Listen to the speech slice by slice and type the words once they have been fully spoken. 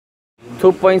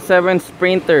2.7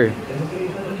 Sprinter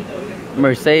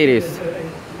Mercedes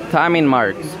timing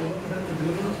marks.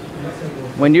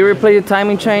 When you replace the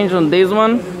timing change on this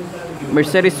one,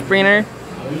 Mercedes Sprinter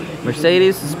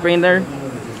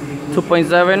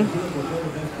 2.7,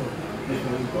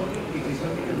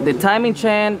 the timing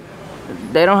chain,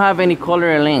 they don't have any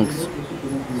color links,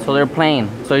 so they're plain,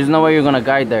 so there's no way you're gonna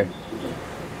guide there.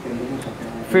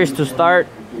 First to start,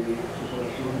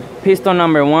 piston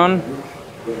number 1,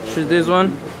 which is this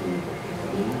one,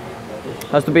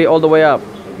 has to be all the way up,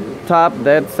 top,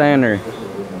 dead center,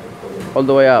 all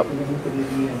the way up.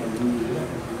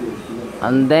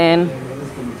 And then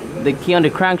the key on the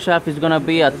crankshaft is gonna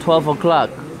be at 12 o'clock.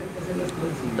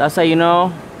 That's how you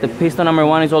know the piston number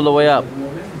 1 is all the way up.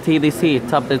 TDC,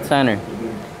 top dead center.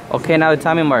 Okay, now the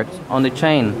timing marks on the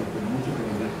chain,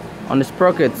 on the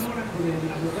sprockets.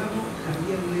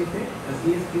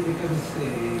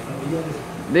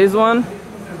 This one,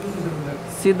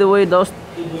 see the way those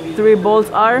 3 bolts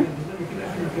are?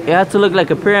 It has to look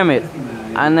like a pyramid.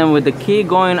 And then with the key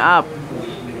going up,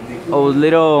 oh, this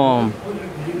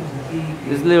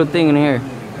little thing in here,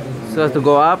 so it has to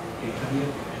go up.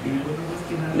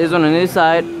 This one on this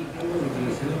side,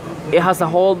 it has a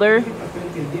holder,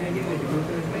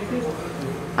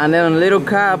 and then on the little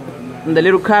cap,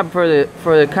 for the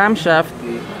camshaft,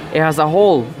 it has a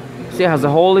hole. See, it has a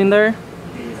hole in there,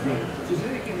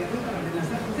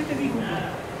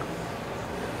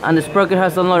 and the sprocket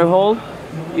has another hole.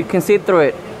 You can see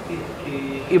through it.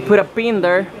 You put a pin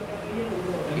there.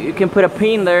 You can put a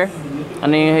pin there,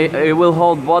 and it will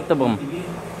hold both of them.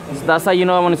 So that's how you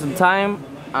know when it's in time.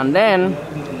 And then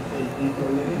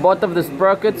both of the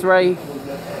sprockets right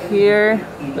here.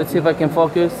 Let's see if I can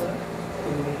focus.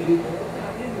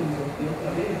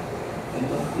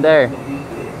 There.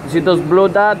 You see those blue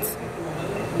dots?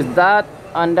 It's that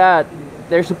and that.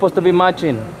 They're supposed to be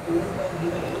matching.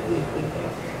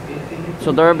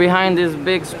 So they're behind this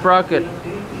big sprocket.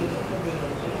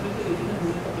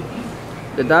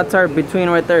 The dots are between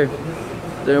right there.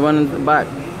 The one in the back.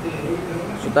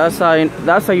 So that's how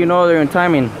you know they're in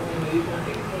timing.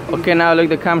 Okay, now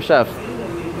look at the camshafts.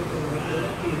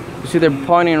 You see they're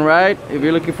pointing right. If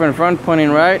you're looking for in front, pointing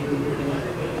right,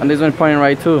 and this one's pointing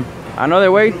right too.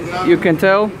 Another way you can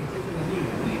tell,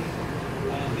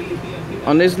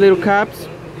 on these little caps,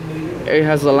 it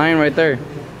has a line right there.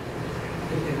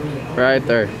 Right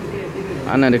there.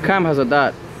 And then the cam has a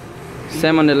dot.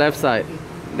 Same on the left side,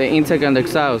 the intake and the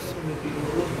exhaust.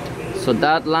 So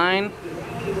that line,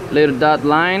 little dot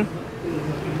line,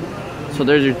 so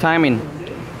there's your timing.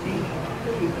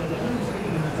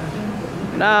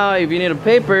 Now if you need a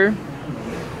paper,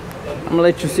 I'm gonna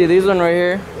let you see this one right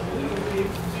here.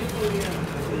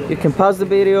 You can pause the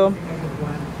video,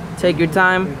 take your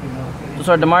time to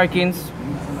sort the markings.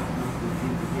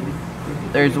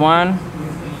 There's one,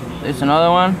 there's another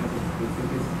one.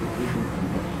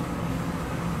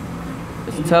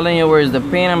 It's telling you where's the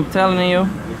pin, I'm telling you.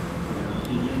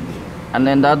 And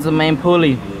then that's the main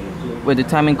pulley with the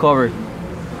timing cover.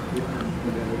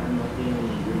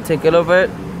 Take a look at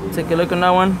it. Take a look on that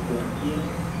one.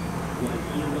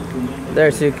 There,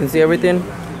 so you can see everything.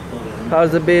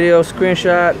 Pause the video,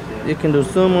 screenshot. You can do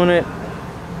zoom on it.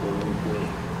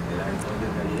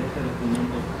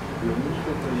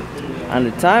 And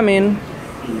the timing.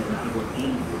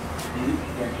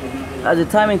 As the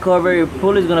timing cover, your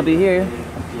pulley is gonna be here.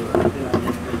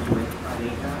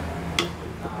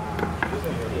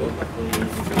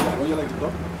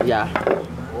 Yeah.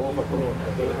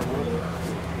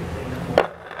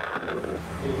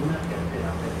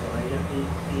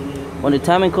 When the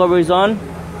timing cover is on,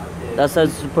 that's how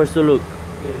it's supposed to look.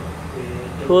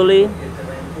 Pulley,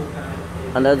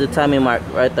 and that's the timing mark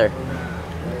right there.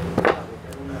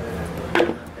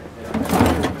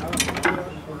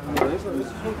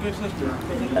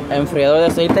 Enfriador de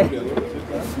aceite.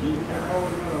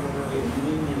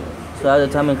 So that's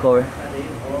the timing cover.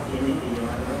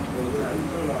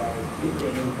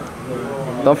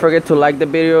 Don't forget to like the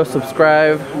video,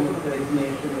 subscribe.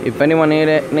 If anyone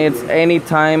needs any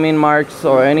timing marks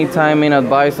or any timing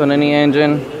advice on any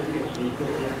engine,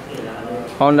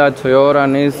 Honda, Toyota,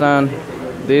 Nissan,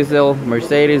 Diesel,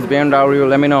 Mercedes, BMW,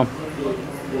 let me know.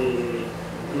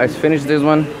 I just finished this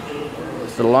one.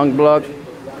 It's a long block,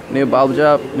 new valve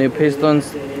job, new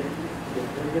pistons.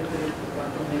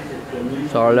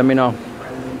 So let me know.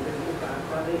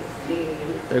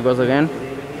 There it goes again.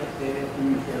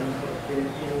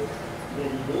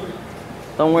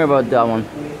 Don't worry about that one.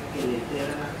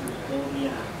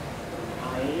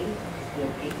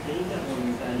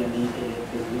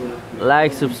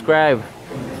 Like, subscribe,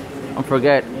 don't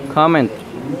forget, comment.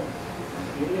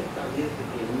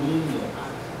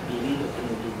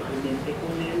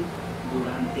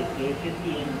 ese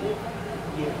tiempo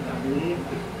y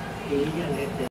establece que ella le